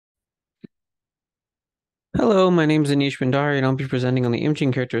Hello, my name is Anish Bhandari, and I'll be presenting on the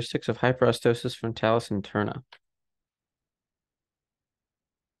imaging characteristics of hyperostosis frontalis interna.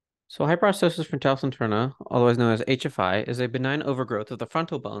 So hyperostosis frontalis interna, otherwise known as HFI, is a benign overgrowth of the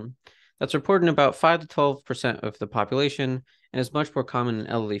frontal bone that's reported in about 5 to 12% of the population and is much more common in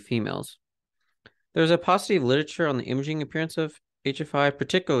elderly females. There's a paucity of literature on the imaging appearance of HFI,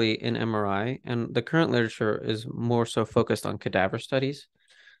 particularly in MRI, and the current literature is more so focused on cadaver studies.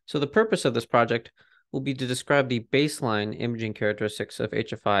 So the purpose of this project will be to describe the baseline imaging characteristics of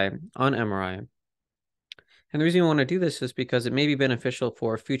HFI on MRI. And the reason we want to do this is because it may be beneficial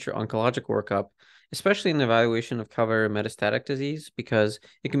for future oncologic workup, especially in the evaluation of cover metastatic disease, because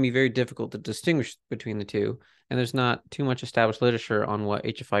it can be very difficult to distinguish between the two, and there's not too much established literature on what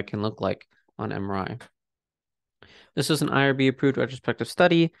HFI can look like on MRI. This is an IRB-approved retrospective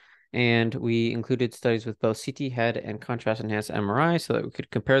study, and we included studies with both CT head and contrast-enhanced MRI so that we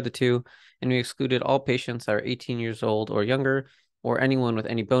could compare the two, and we excluded all patients that are 18 years old or younger, or anyone with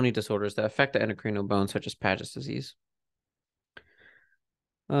any bony disorders that affect the endocrinal bone, such as Paget's disease.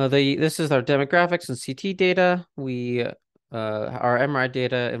 This is our demographics and CT data. Our MRI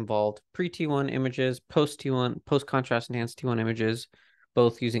data involved pre-T1 images, post-T1, post-contrast enhanced T1 images,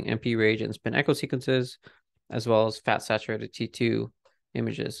 both using MP-RAGE and spin echo sequences, as well as fat-saturated T2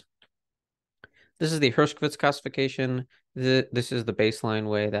 images. This is the Hershkovitz classification. This is the baseline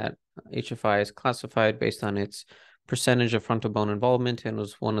way that HFI is classified based on its percentage of frontal bone involvement, and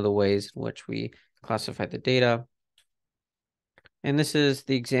was one of the ways in which we classified the data. And this is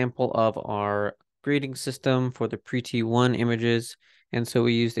the example of our grading system for the pre-T1 images. And so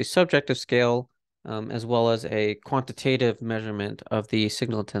we used a subjective scale as well as a quantitative measurement of the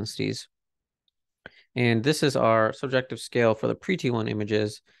signal intensities. And this is our subjective scale for the pre-T1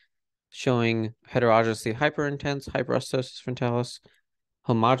 images, showing heterogeneously hyperintense hyperostosis frontalis,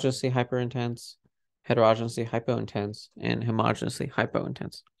 homogeneously hyperintense, heterogeneously hypointense, and homogeneously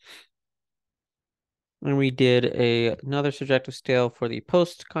hypointense. And we did another subjective scale for the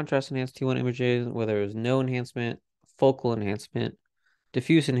post-contrast enhanced T1 images, where there was no enhancement, focal enhancement,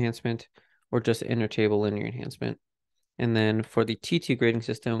 diffuse enhancement, or just intertable linear enhancement. And then for the T2 grading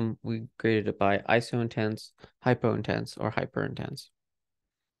system, we graded it by isointense, hypointense, or hyperintense.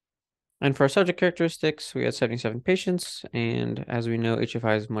 And for our subject characteristics, we had 77 patients. And as we know,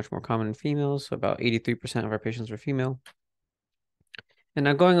 HFI is much more common in females. So about 83% of our patients were female. And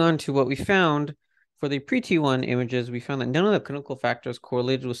now going on to what we found for the pre-T1 images, we found that none of the clinical factors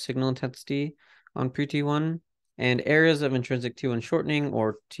correlated with signal intensity on pre-T1, and areas of intrinsic T1 shortening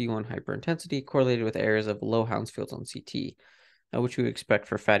or T1 hyperintensity correlated with areas of low Hounsfield's on CT, which we would expect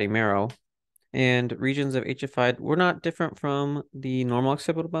for fatty marrow. And regions of HFI were not different from the normal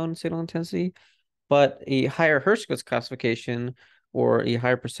occipital bone signal intensity, but a higher Hershkovitz classification or a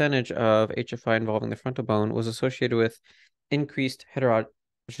higher percentage of HFI involving the frontal bone was associated with increased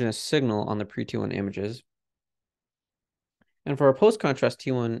heterogeneous signal on the pre-T1 images. And for our post-contrast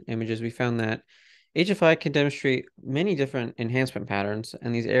T1 images, we found that HFI can demonstrate many different enhancement patterns,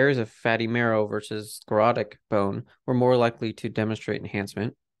 and these areas of fatty marrow versus sclerotic bone were more likely to demonstrate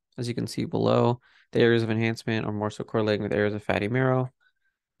enhancement. As you can see below, the areas of enhancement are more so correlating with areas of fatty marrow.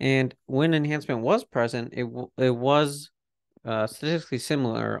 And when enhancement was present, it was statistically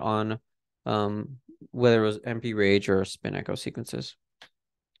similar on whether it was MP-RAGE or spin echo sequences.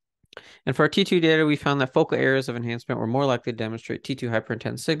 And for our T2 data, we found that focal areas of enhancement were more likely to demonstrate T2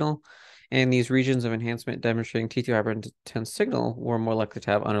 hyperintense signal, and these regions of enhancement demonstrating T2 hyperintense signal were more likely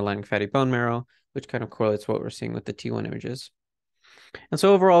to have underlying fatty bone marrow, which kind of correlates what we're seeing with the T1 images. And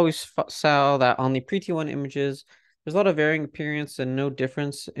so overall, we saw that on the pre-T1 images, there's a lot of varying appearance and no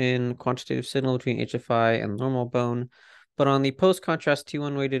difference in quantitative signal between HFI and normal bone. But on the post-contrast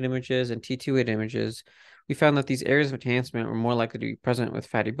T1 weighted images and T2 weighted images, we found that these areas of enhancement were more likely to be present with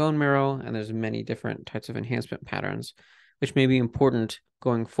fatty bone marrow, and there's many different types of enhancement patterns, which may be important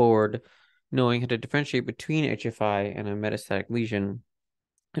going forward, knowing how to differentiate between HFI and a metastatic lesion,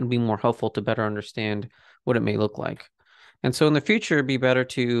 and be more helpful to better understand what it may look like. And so in the future, it'd be better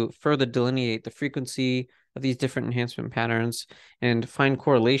to further delineate the frequency of these different enhancement patterns and find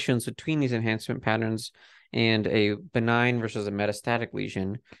correlations between these enhancement patterns and a benign versus a metastatic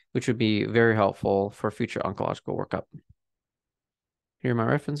lesion, which would be very helpful for future oncological workup. Here are my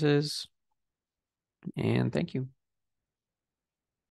references, and thank you.